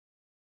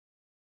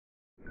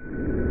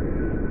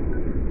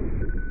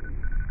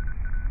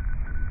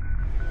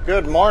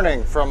Good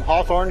morning from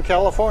Hawthorne,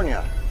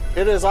 California.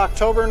 It is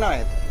October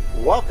 9th.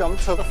 Welcome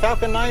to the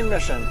Falcon 9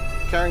 mission,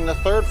 carrying the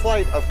third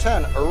flight of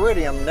 10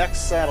 Iridium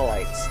NEXT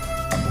satellites.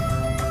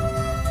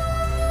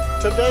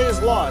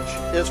 Today's launch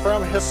is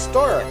from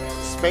historic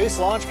Space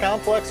Launch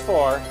Complex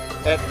 4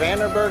 at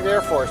Vandenberg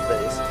Air Force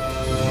Base.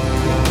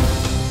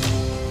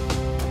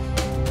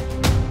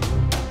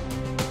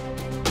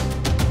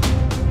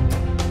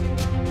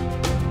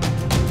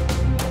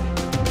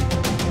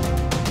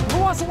 Who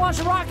wants to launch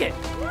a rocket?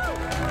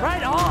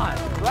 Right on,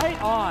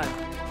 right on.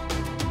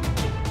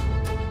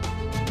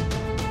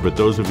 But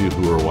those of you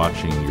who are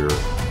watching your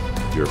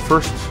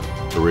first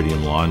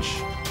Iridium launch,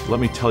 let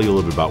me tell you a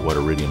little bit about what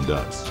Iridium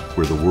does.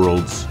 We're the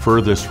world's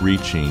furthest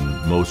reaching,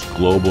 most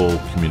global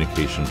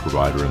communication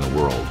provider in the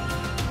world.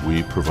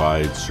 We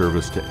provide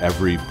service to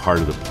every part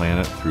of the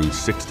planet through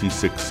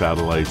 66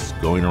 satellites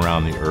going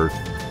around the Earth.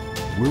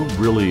 We're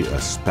really a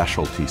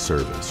specialty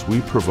service.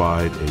 We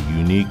provide a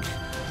unique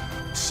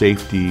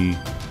safety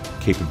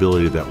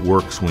capability that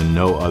works when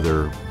no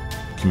other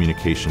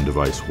communication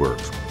device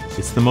works.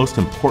 It's the most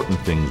important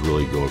things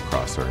really go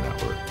across our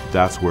network.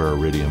 That's where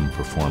Iridium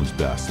performs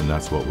best, and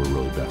that's what we're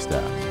really best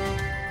at.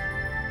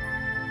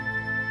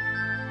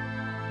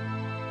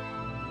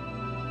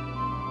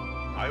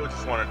 I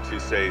just wanted to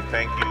say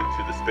thank you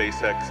to the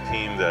SpaceX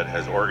team that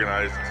has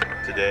organized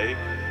today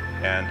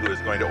and who is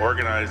going to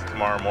organize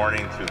tomorrow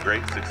morning to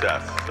great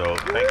success. So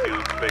thank you,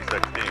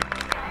 SpaceX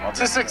team.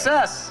 To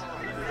success!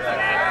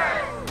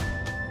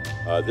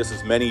 This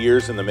is many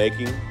years in the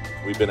making.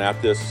 We've been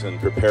at this and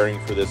preparing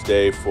for this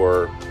day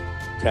for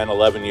 10,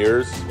 11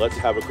 years. Let's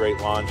have a great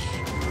launch.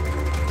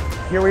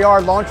 Here we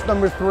are, launch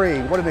number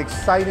 3. What an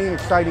exciting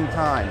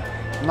time.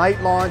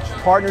 Night launch,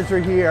 partners are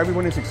here,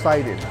 everyone is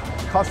excited.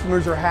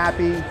 Customers are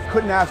happy,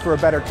 couldn't ask for a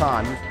better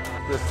time.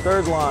 This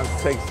third launch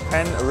takes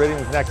 10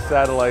 Iridium NEXT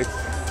satellites,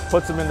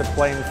 puts them into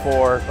plane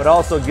 4, but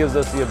also gives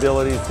us the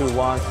ability to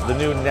launch the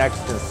new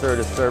NEXT and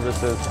Certuss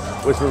services,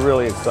 which we're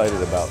really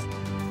excited about.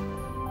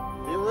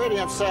 The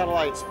Iridium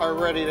satellites are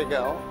ready to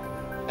go,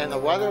 and the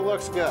weather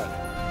looks good.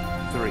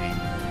 3,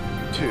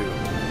 2,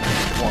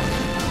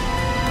 1.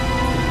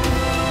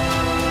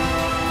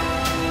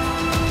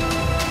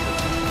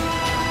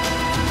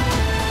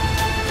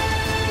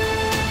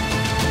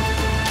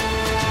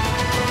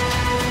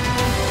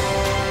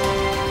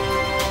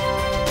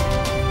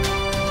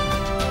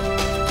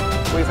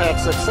 We've had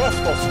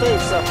successful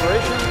stage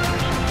separation,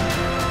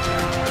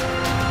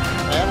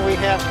 and we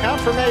have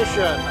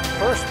confirmation.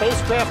 First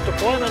spacecraft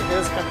deployment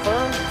is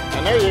confirmed,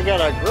 and there you get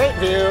a great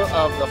view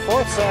of the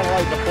 4th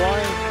satellite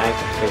deploying.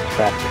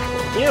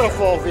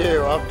 Beautiful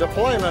view of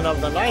deployment of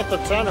the 9th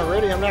of 10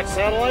 Iridium NEXT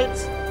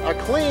satellites. A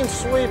clean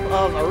sweep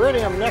of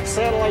Iridium NEXT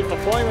satellite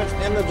deployments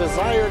in the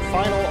desired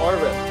final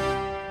orbit.